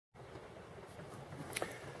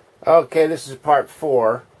Okay, this is part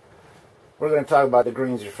 4. We're going to talk about the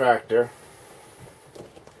Greens Refractor.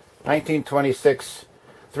 1926,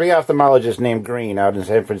 3 ophthalmologists named Green out in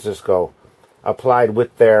San Francisco applied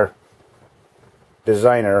with their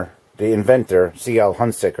designer, the inventor, C.L.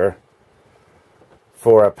 Hunsicker,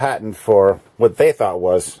 for a patent for what they thought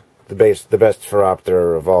was the best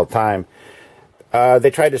Phoroptor of all time.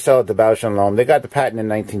 They tried to sell it to Bausch Lomb. They got the patent in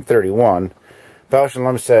 1931. Bausch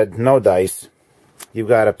Lomb said, "No dice. You've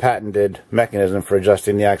got a patented mechanism for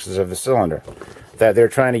adjusting the axis of the cylinder." That they're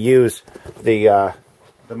trying to use the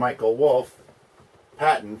Michael Wolff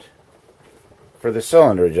patent for the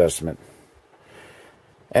cylinder adjustment.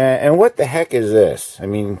 And what the heck is this? I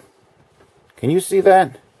mean, can you see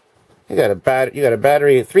that? You got a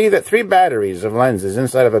battery, three batteries of lenses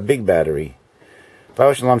inside of a big battery.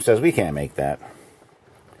 Bausch Lomb says we can't make that.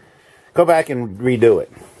 Go back and redo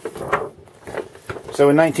it. So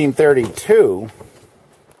in 1932,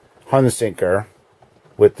 Hunsicker,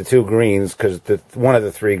 with the 2 Greens, because one of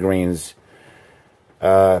the 3 Greens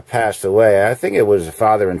passed away. I think it was a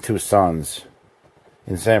father and 2 sons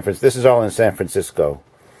in San Francisco. This is all in San Francisco.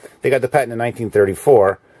 They got the patent in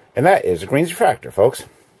 1934, and that is a Greens Refractor, folks.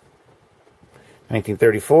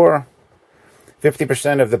 1934,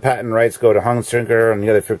 50% of the patent rights go to Hunsicker, and the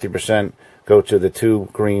other 50% go to the 2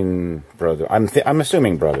 Green brothers. I'm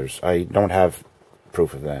assuming brothers. I don't have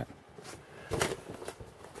proof of that.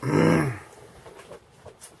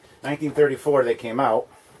 1934 they came out.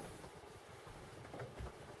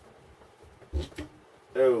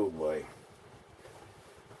 Oh boy.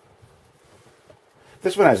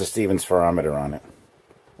 This one has a Stevens phoroptor on it.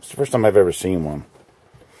 It's the first time I've ever seen one.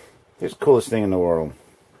 It's the coolest thing in the world.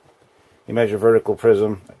 You measure vertical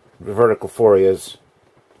prism, vertical forias,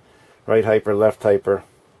 right hyper, left hyper.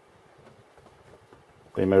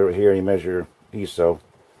 You measure here, you measure ISO.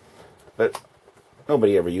 But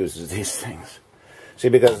nobody ever uses these things. See,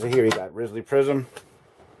 because here you got Risley prism,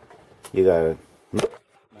 you got a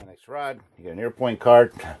 9x rod, you got an ear point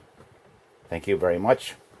card. Thank you very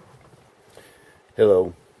much.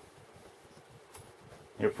 Hello.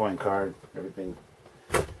 Ear point card, everything.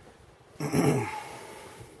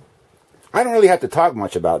 I don't really have to talk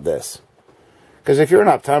much about this, because if you're an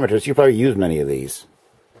optometrist, you probably use many of these.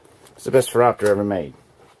 It's the best Phoroptor ever made.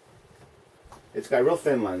 It's got real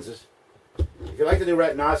thin lenses. If you like to do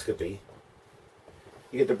retinoscopy,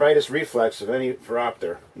 you get the brightest reflex of any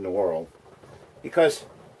Phoroptor in the world, because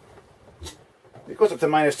it goes up to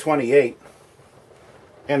 -28,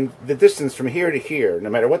 and the distance from here to here, no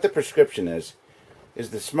matter what the prescription is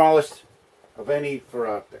the smallest of any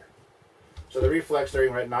Phoroptor. So the reflex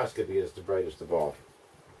during retinoscopy is the brightest of all.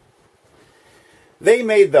 They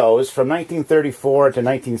made those from 1934 to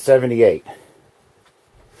 1978.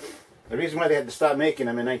 The reason why they had to stop making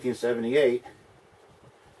them in 1978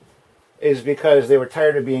 is because they were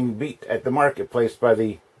tired of being beat at the marketplace by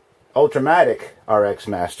the Ultramatic RX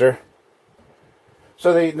Master.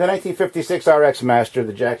 So the 1956 RX Master,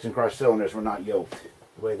 the Jackson cross cylinders, were not yoked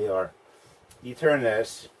the way they are. You turn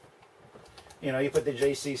this, you know, you put the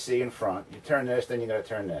JCC in front, you turn this, then you got to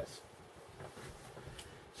turn this.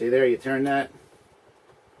 See there, you turn that,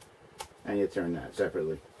 and you turn that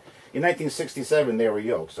separately. In 1967, they were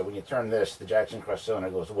yoked, so when you turn this, the Jackson cross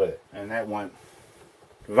cylinder goes with it, and that went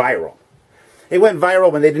viral. It went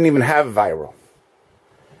viral when they didn't even have viral.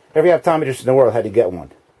 Every optometrist in the world had to get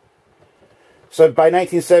one. So by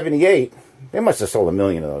 1978, they must have sold 1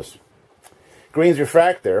 million of those. Greens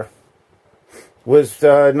Refractor was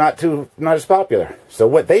not as popular. So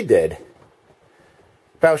what they did,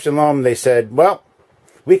 Bausch Lomb, they said, well,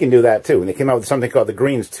 we can do that too. And they came out with something called the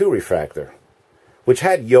Greens 2 Refractor, which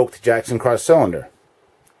had yoked Jackson cross cylinder.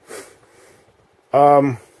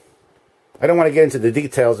 I don't want to get into the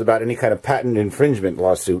details about any kind of patent infringement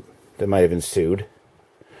lawsuit that might have ensued.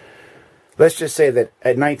 Let's just say that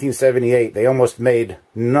at 1978, they almost made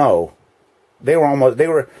you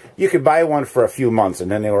could buy one for a few months and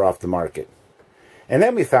then they were off the market. And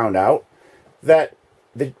then we found out that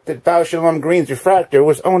the Bausch Lomb Greens Refractor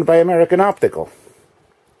was owned by American Optical.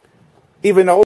 Even though